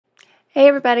Hey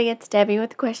everybody, it's Debbie with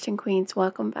the Question Queens.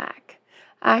 Welcome back.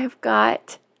 I'm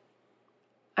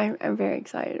very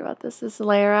excited about this. This is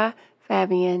Lara,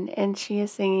 Fabian, and she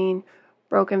is singing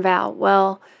Broken Vow.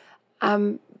 Well,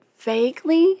 I'm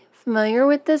vaguely familiar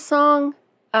with this song.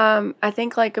 I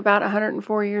think like about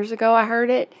 104 years ago I heard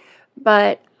it,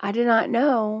 but I did not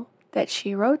know that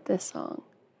she wrote this song.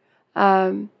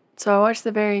 So I watched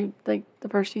the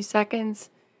first few seconds,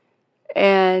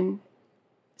 and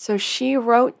so she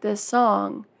wrote this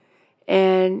song,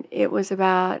 and it was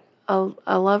about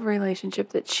a love relationship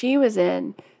that she was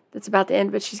in that's about to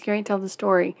end, but she's going to tell the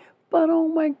story. But oh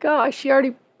my gosh, she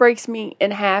already breaks me in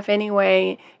half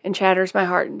anyway and shatters my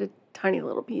heart into tiny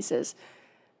little pieces.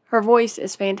 Her voice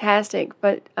is fantastic,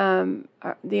 but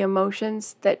the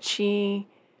emotions that she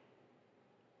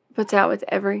puts out with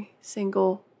every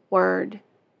single word,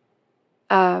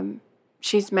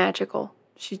 she's magical.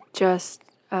 She just...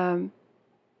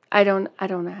 I don't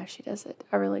know how she does it.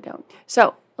 I really don't.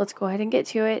 So, let's go ahead and get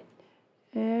to it.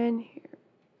 And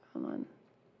hold on.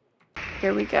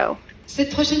 Here we go.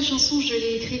 Cette prochaine chanson, je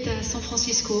l'ai écrite à San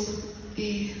Francisco.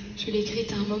 Et je l'ai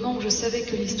écrite à un moment où je savais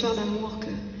que l'histoire d'amour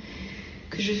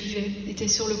que je vivais était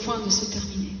sur le point de se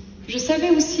terminer. Je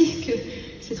savais aussi que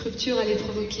cette rupture allait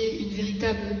provoquer une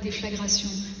véritable déflagration.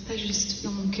 Pas juste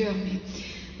dans mon cœur, mais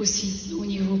aussi au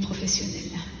niveau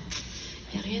professionnel.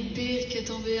 Il n'y a rien de pire que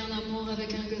tomber en amour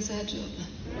avec un gosse à job.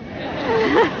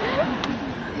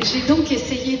 J'ai donc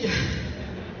essayé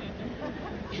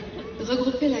de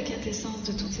regrouper la quintessence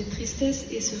de toute cette tristesse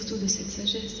et surtout de cette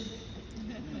sagesse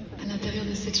à l'intérieur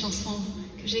de cette chanson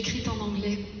que j'ai écrite en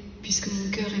anglais, puisque mon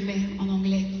cœur aimait en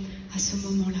anglais à ce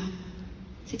moment-là.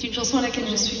 C'est une chanson à laquelle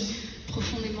je suis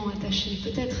profondément attachée,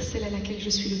 peut-être celle à laquelle je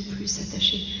suis le plus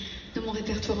attachée de mon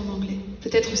répertoire en anglais.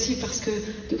 Peut-être aussi parce que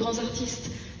de grands artistes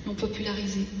l'ont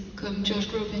popularisé, comme Josh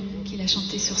Groban qui l'a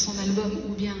chanté sur son album,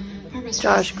 ou bien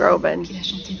Josh Groban qui l'a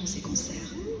chanté dans ses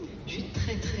concerts. Je suis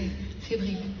très très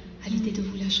fébrile à l'idée de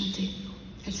vous la chanter.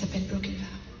 Elle s'appelle Broken Vow.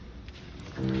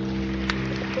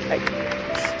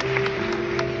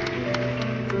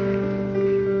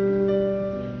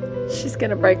 She's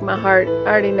gonna break my heart. I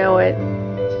already know it.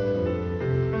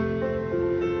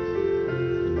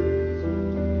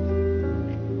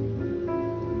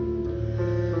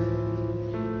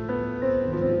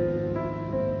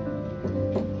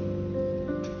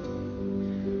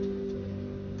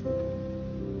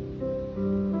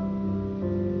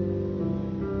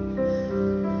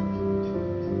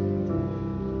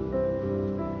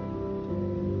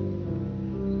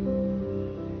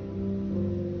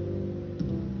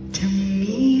 Tell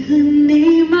me her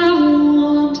name, I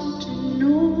want to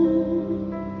know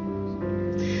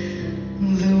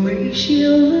the way she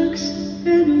looks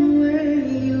and where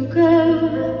you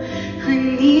go. I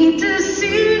need to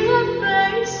see her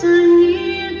face, I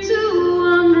need to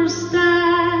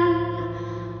understand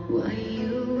why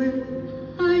you and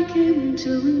I came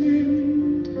to an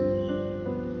end.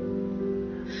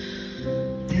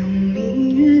 Tell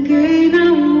me again, I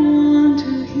want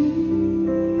to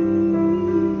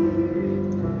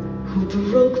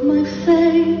broke my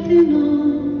faith in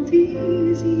all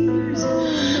these years.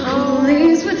 Who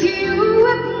lays with you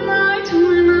at night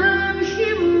when I'm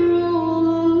here all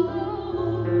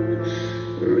alone,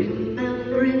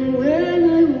 remembering when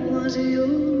I was your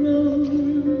own.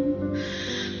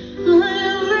 I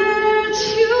let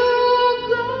you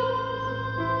go,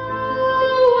 I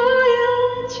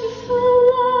let you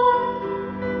fly.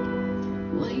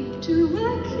 Why do I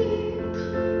keep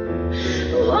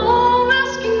on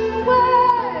asking why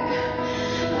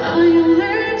I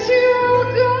let you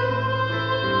go?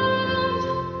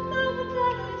 Now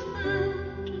that I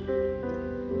found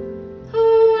a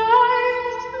way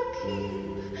to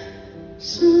keep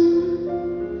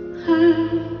somehow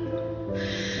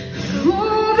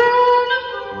more than a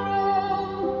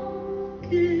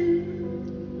broken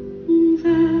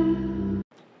vow.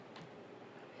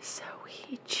 So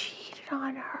he cheated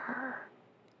on her.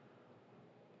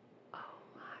 Oh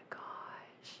my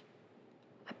gosh.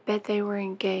 I bet they were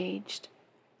engaged.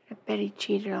 I bet he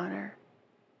cheated on her.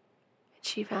 And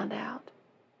she found out.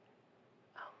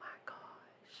 Oh my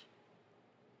gosh.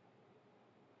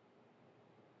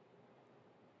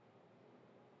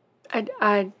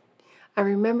 I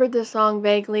remembered the song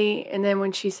vaguely, and then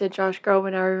when she said Josh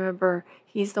Groban, I remember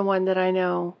he's the one that I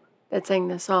know that sang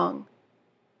the song.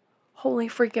 Holy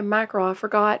freaking mackerel, I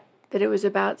forgot that it was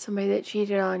about somebody that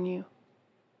cheated on you.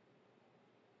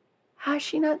 How is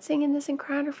she not singing this and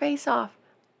crying her face off?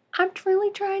 I'm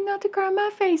really trying not to cry my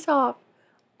face off.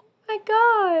 Oh my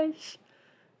gosh.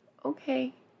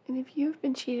 Okay, and if you've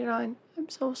been cheated on, I'm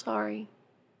so sorry.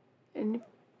 And if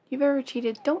you've ever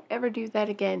cheated, don't ever do that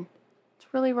again.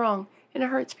 It's really wrong, and it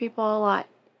hurts people a lot.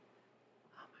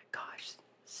 Oh my gosh,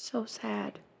 so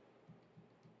sad.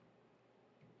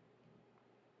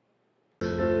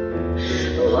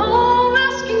 Oh,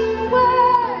 asking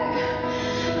why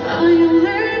I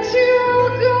let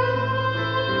you go.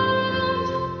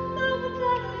 Now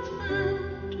that I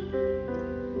found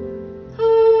a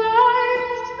way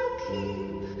to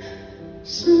keep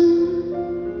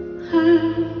somehow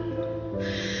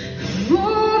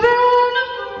more than a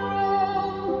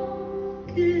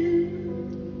broken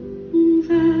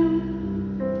vow.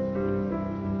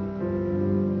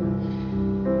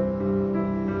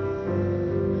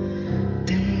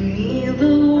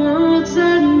 The words I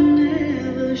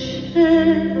never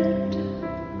shared,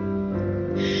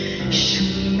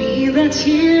 show me the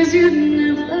tears you'd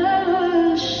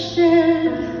never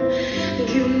shed.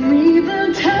 Give me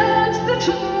the touch that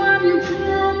one you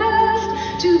promised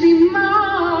to be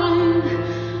mine,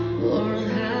 or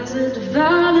has it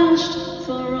vanished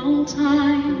for all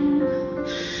time?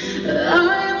 I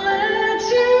let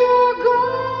you go,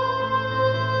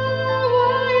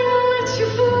 I let you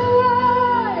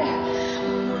fly.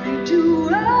 Why do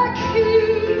I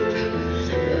keep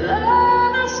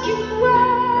asking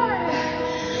why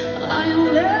I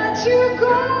let you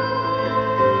go?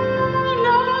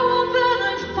 Now that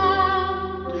I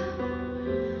found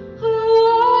a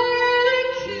way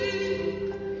to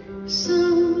keep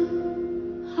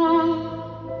somehow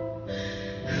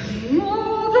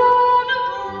more than a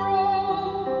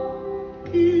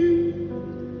broken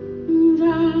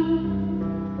vow.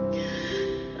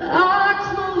 I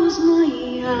close my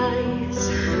eyes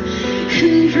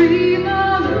and dream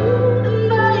of you,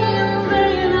 and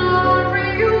then I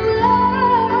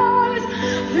realize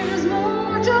there's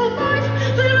more to life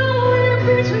than only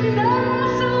between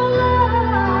us and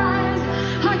lies.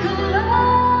 I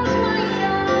close my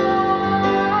eyes.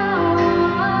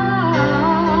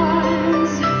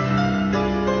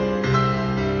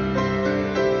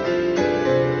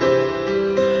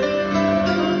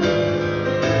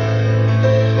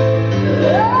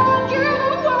 I'll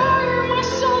give away my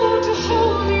soul to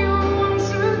hold you once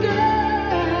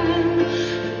again, and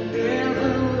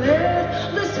never let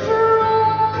this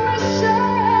promise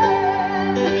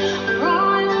end. I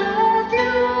let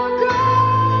you go,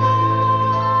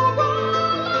 I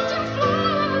let you fly.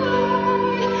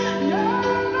 Now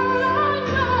that I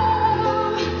know,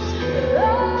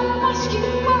 I'm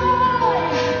asking why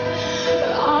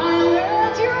I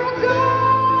let you go.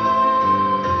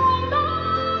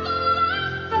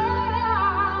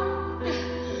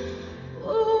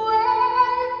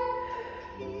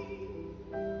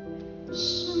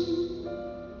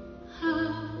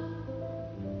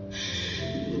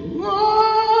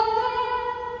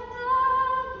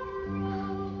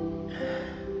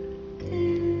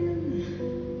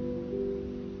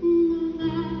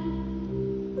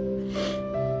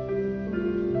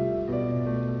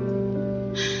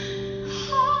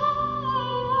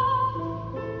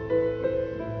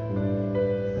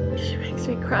 She makes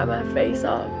me cry my face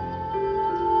off.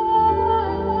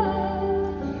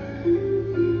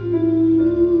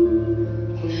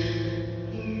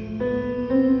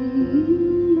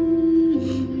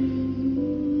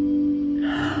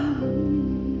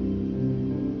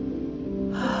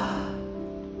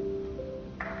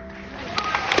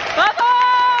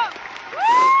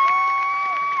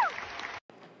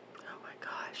 Oh my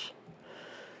gosh.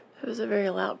 It was a very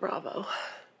loud bravo.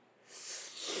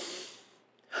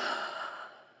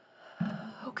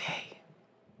 Okay.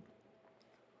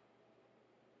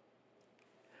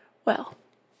 Well,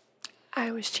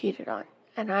 I was cheated on,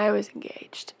 and I was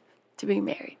engaged to be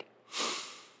married.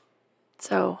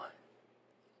 So,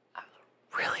 I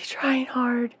was really trying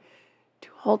hard to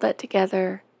hold that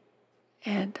together,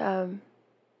 and,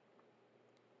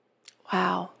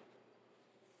 wow.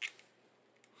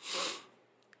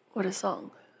 What a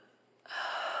song.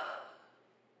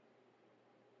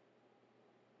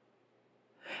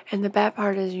 And the bad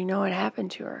part is, you know what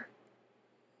happened to her.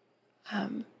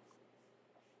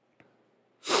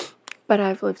 But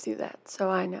I've lived through that, so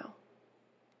I know.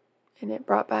 And it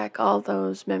brought back all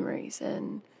those memories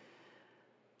and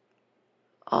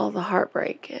all the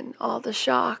heartbreak and all the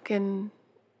shock and,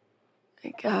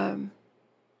 like,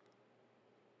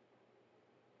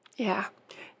 yeah.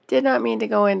 Did not mean to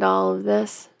go into all of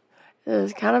this. It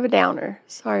was kind of a downer.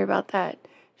 Sorry about that.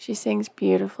 She sings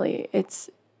beautifully. It's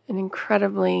an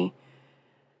incredibly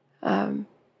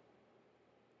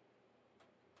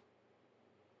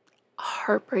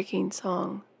heartbreaking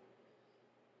song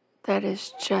that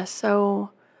is just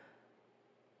so,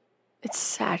 it's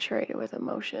saturated with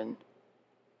emotion.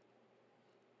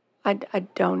 I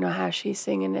don't know how she's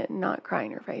singing it and not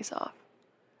crying her face off.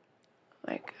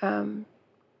 Like,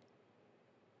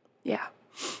 yeah.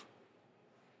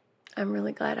 I'm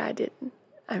really glad I didn't.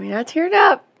 I mean, I teared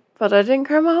up, but I didn't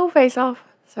cry my whole face off.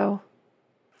 So,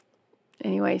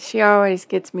 anyway, she always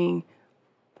gets me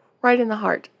right in the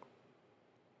heart.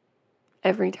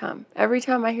 Every time. Every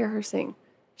time I hear her sing,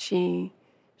 she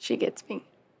gets me.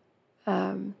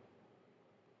 I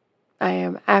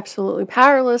am absolutely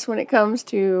powerless when it comes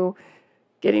to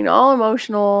getting all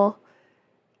emotional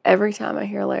every time I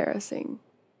hear Lara sing.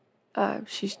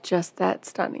 She's just that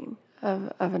stunning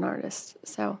of an artist.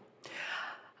 So,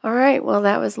 all right. Well,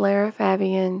 that was Lara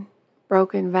Fabian,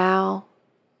 Broken Vow.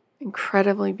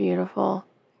 Incredibly beautiful,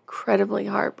 incredibly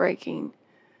heartbreaking.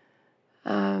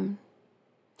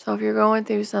 So if you're going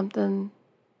through something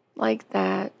like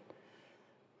that,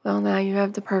 well, now you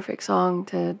have the perfect song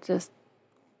to just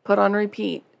put on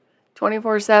repeat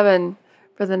 24/7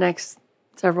 for the next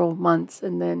several months.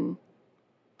 And then,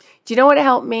 do you know what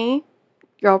helped me?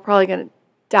 You're all probably going to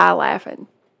die laughing.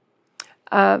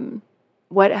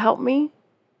 What helped me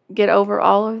get over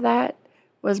all of that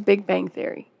was Big Bang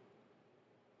Theory.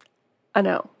 I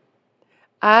know.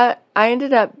 I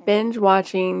ended up binge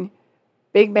watching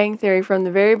Big Bang Theory from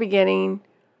the very beginning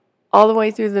all the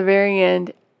way through the very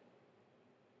end,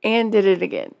 and did it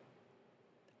again.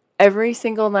 Every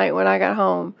single night when I got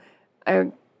home,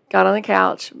 I got on the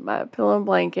couch, my pillow and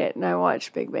blanket, and I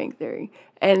watched Big Bang Theory.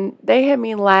 And they had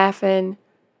me laughing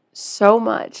so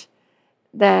much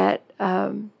that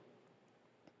I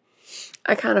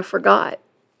kind of forgot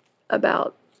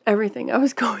about everything I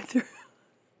was going through.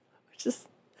 Which is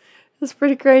it's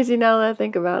pretty crazy now that I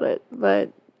think about it.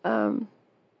 But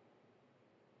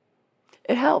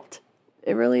it helped.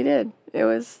 It really did. It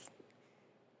was,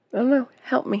 I don't know,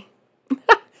 helped me.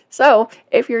 So,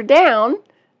 if you're down,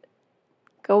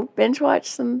 go binge watch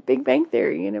some Big Bang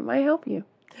Theory and it might help you.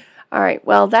 All right,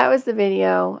 well, that was the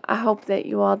video. I hope that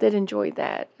you all did enjoy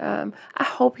that. I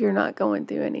hope you're not going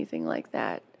through anything like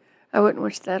that. I wouldn't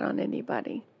wish that on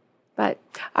anybody. But,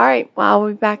 all right, well, I'll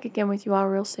be back again with you all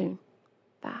real soon.